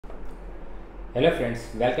Hello friends,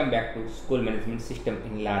 welcome back to School Management System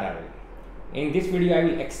in Laravel. In this video I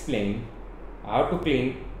will explain how to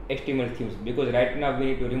clean HTML themes, because right now we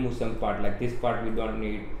need to remove some part, like this part we don't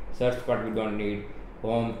need, search part we don't need,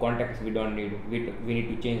 home, contacts we don't need, we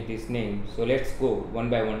need to change this name. So let's go one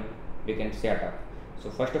by one, we can set up. So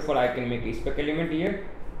first of all I can make a spec element here.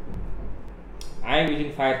 I am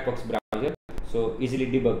using Firefox browser, so easily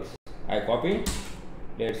debugs. I copy,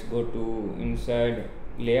 let's go to inside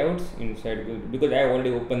layouts, inside, because I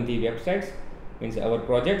already opened the websites, means our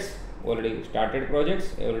projects, already started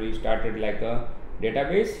projects, already started like a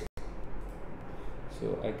database,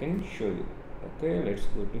 so I can show you. Okay, let's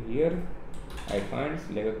go to here, icons,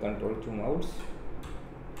 level control zoom outs.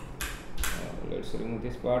 Let's remove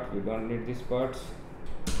this part, we don't need this part.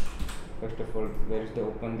 First of all, where is the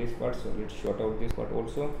open this part, so let's short out this part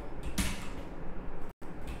also.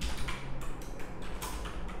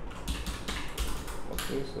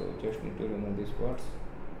 Okay, so just need to remove these parts,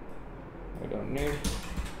 I don't need.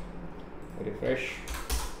 Refresh.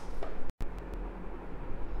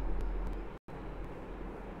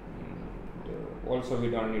 And also we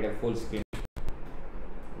don't need a full screen.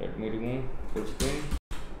 Let me remove full screen.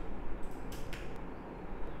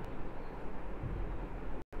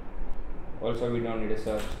 Also we don't need a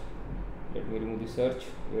search. Let me remove the search.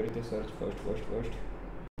 Where is the search? First.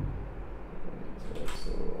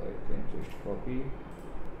 So I can just copy.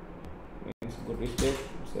 Means go to step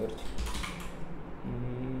search.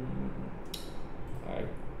 I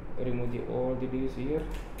remove all the divs here.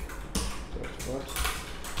 Search parts.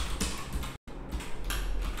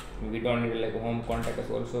 We don't need like home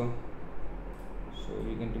contacts also, so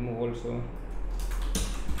we can remove also.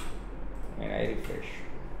 And I refresh.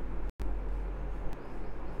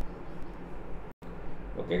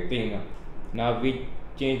 Okay, clean up. Now we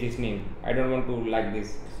change this name. I don't want to like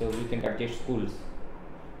this, so we can adjust schools.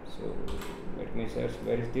 So let me search,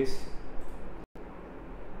 where is this?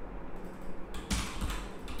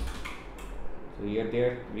 So here,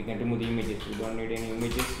 there, we can remove the images. We don't need any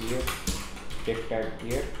images here. Text type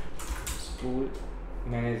here, School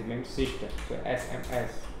Management System, so SMS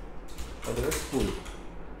for the school.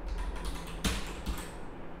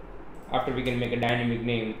 After we can make a dynamic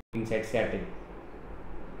name inside setting.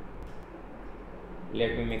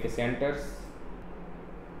 Let me make a centers.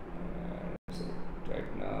 So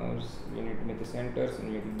right now we need to make the centers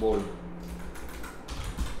and make it bold.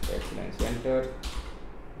 Text line center,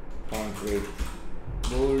 font weight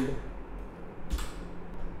bold.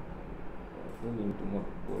 We need to more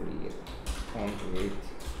bold here. Font weight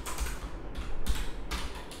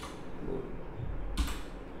bold.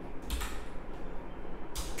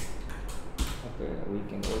 Okay, we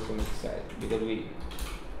can also make size, because we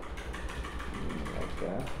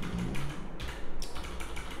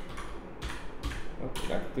okay,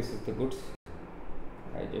 like this is the goods.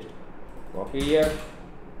 I just copy here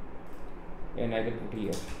and I can put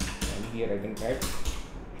here, and here I can type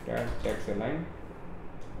start text align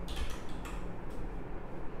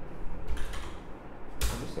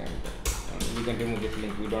and the center, and we can remove this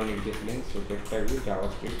link. We don't need this link, so just type with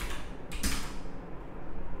JavaScript.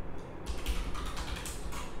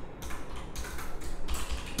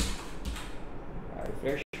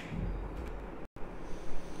 Refresh.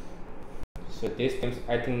 So this comes,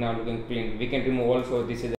 I think now looking clean. We can remove also,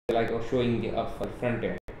 this is like showing the up for front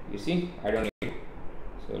end. You see, I don't need it.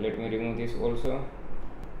 So let me remove this also.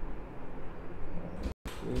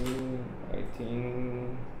 Okay, I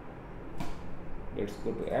think let's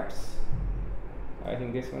go to apps. I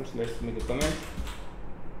think this one, let's make a comment.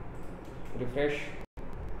 Refresh.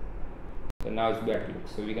 So now it's better look,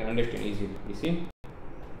 so we can understand easily. You see,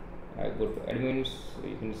 I go to admins, so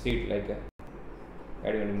you can see it like a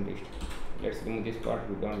admin list. Let's remove this part,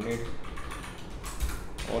 we don't need.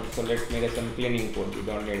 Also let's make some cleaning code, we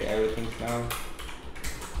don't need everything now.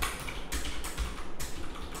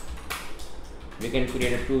 We can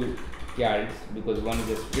create two fields, because one is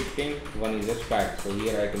a scripting, one is a style. So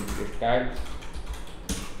here I can create styles,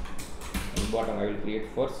 and bottom I will create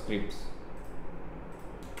for scripts.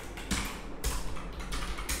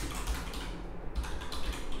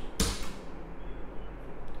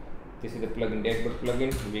 This is the plugin, dashboard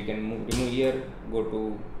plugin. We can remove here, go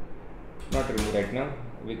to, not remove right now,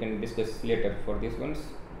 we can discuss later for these ones.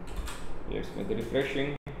 Let's make a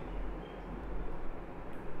refreshing.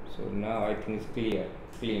 So now I think it's clear,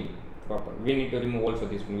 clean, proper. We need to remove also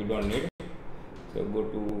this one, we don't need. So go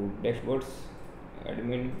to dashboards,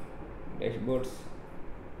 admin, dashboards,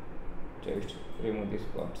 just remove these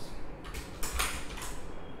parts.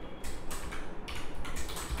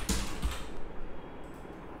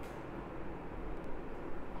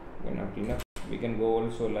 When not enough, we can go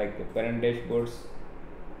also like the parent dashboards.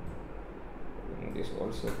 This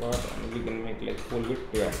also part, and we can make like full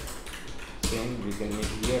width 12. Same we can make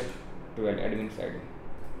here 12 admin side.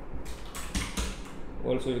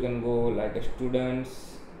 Also you can go like a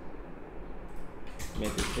students, make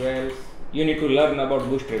it 12. You need to learn about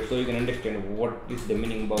Bootstrap so you can understand what is the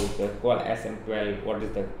meaning about the call SM12, what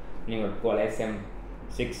is the meaning of call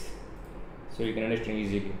SM6, so you can understand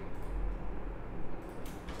easily.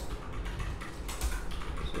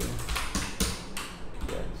 So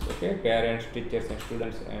yes, okay, parents, teachers and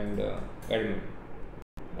students and admin.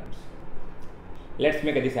 Let's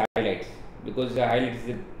make this highlights, because the highlights is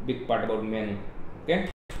a big part about menu. Okay,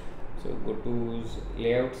 so go to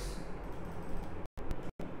layouts,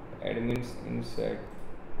 admins, inside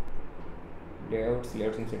layouts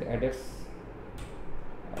inside headers,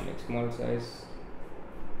 and make small size,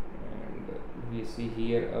 and we see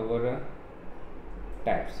here our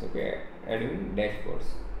tabs. Okay, admin dashboards.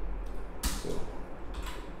 So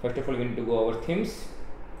first of all we need to go our themes,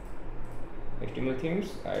 HTML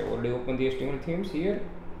themes. I already opened the HTML themes here,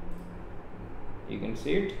 you can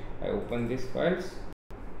see it. I open these files,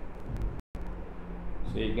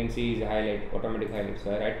 so you can see the highlight, automatic highlight.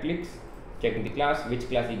 So I right clicks, checking the class, which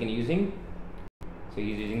class you can using. So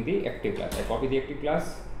he is using the active class. I copy the active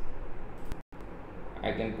class,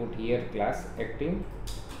 I can put here class active,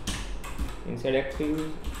 inside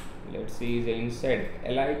active. Let's see, is the inside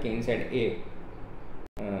like inside A,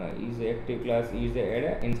 is the active class is the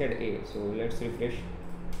header inside A. So let's refresh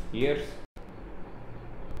here.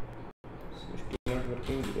 So still not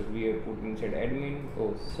working because we are put inside admin.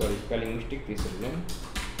 Oh sorry, spelling mistake, this is then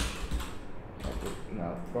I put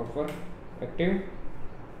now proper active.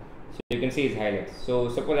 So you can see its highlights. So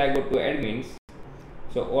suppose I go to admins,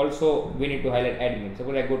 so also we need to highlight admin.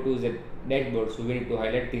 Suppose I go to the dashboard, so we need to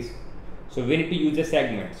highlight this. So we need to use the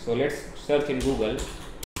segment. So let's search in Google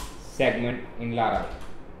segment in Laravel.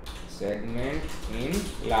 Segment in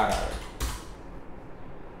Laravel.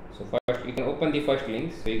 So first you can open the first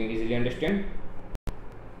link so you can easily understand.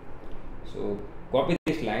 So copy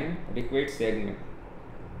this line, require segment.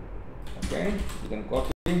 Okay, you can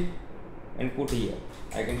copy and put here.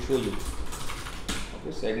 I can show you.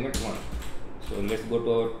 Okay, segment 1. So let's go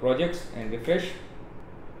to our projects and refresh.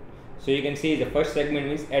 So you can see the first segment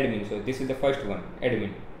means admin. So this is the first one,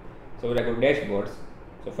 admin. So when I go to dashboards,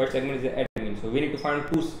 so first segment is the admin. So we need to find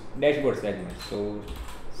two dashboard segments. So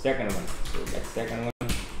second one. So that second one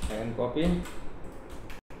I can copy.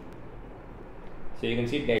 So you can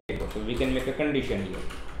see dashboard. So we can make a condition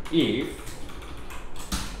here.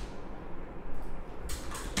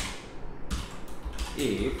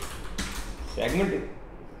 If segment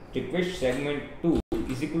request segment 2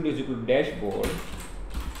 is equal to dashboard,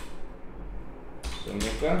 so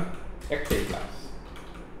make a active class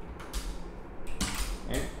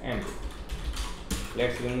and end it.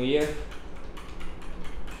 Let's remove here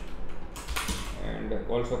and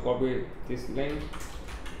also copy this line,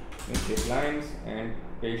 these lines and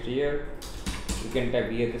paste here. You can type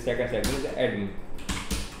here the second segment is the admin,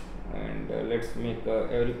 and let's make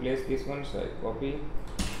replace this one. So I copy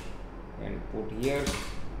and put here,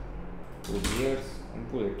 and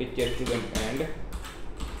put teacher, student and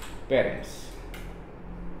parents.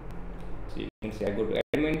 So you can see I go to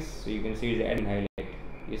admins, so you can see the admin highlight.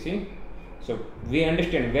 You see, so we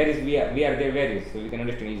understand where is we are there, where is, so we can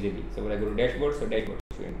understand easily. So when I go to dashboard, so dashboard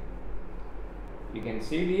you can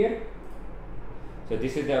see it here. So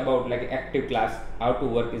this is about like active class, how to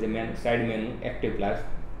work is a side menu active class.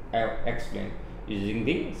 I have explained using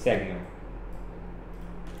the segment.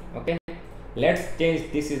 Okay, let's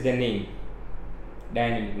change. This is the name,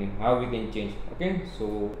 dynamic name. How we can change? Okay,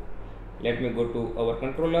 so let me go to our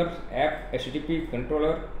controller, app, HTTP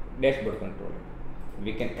controller, dashboard controller.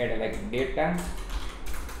 We can add like data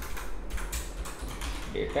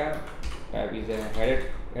type is a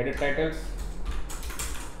header titles,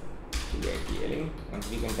 and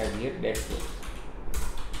we can type here dashboard.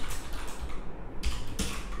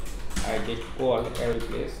 I just call every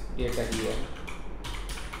place data here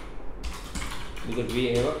because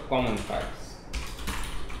we have a common files.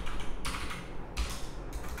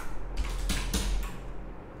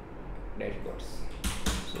 Dashboards.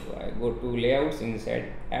 So I go to layouts,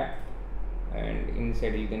 inside app, and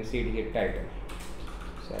inside you can see it here title.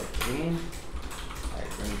 So I remove, I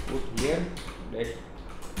can put here dash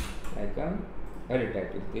like a header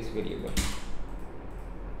type is this variable.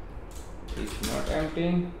 It's not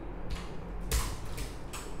empty.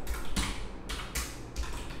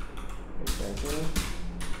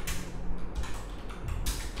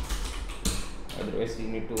 Otherwise you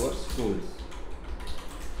need to work schools.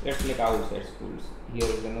 let's make outside schools. Here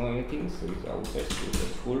is the no anything, so it's outside schools, so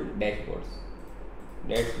school dashboards,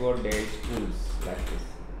 dashboard dash schools, like this.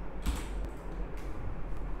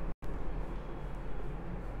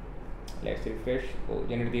 Let's refresh. Oh,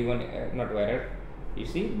 generative one, not error. You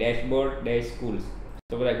see dashboard dash schools.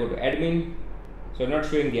 Suppose I go to admin, so not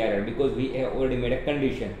showing the error because we have already made a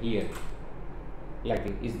condition here, like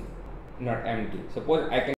it is not empty. Suppose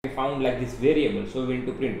I can found like this variable, so we need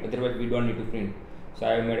to print, otherwise we don't need to print. So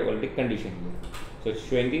I have made already condition here, so it's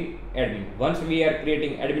showing the admin. Once we are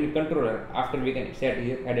creating admin controller, after we can set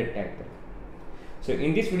here header tag. So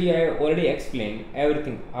in this video I have already explained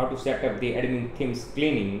everything, how to set up the admin themes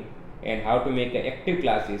cleaning, and how to make active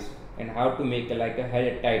classes, and how to make like a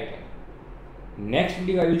header title. Next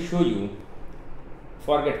video I will show you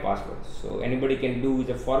forget password. So anybody can do is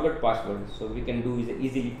a forget password, so we can do is a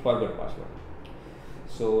easily forget password.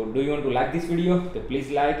 So do you want to like this video? So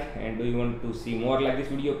please like, and do you want to see more like this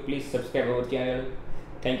video? Please subscribe our channel.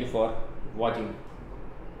 Thank you for watching.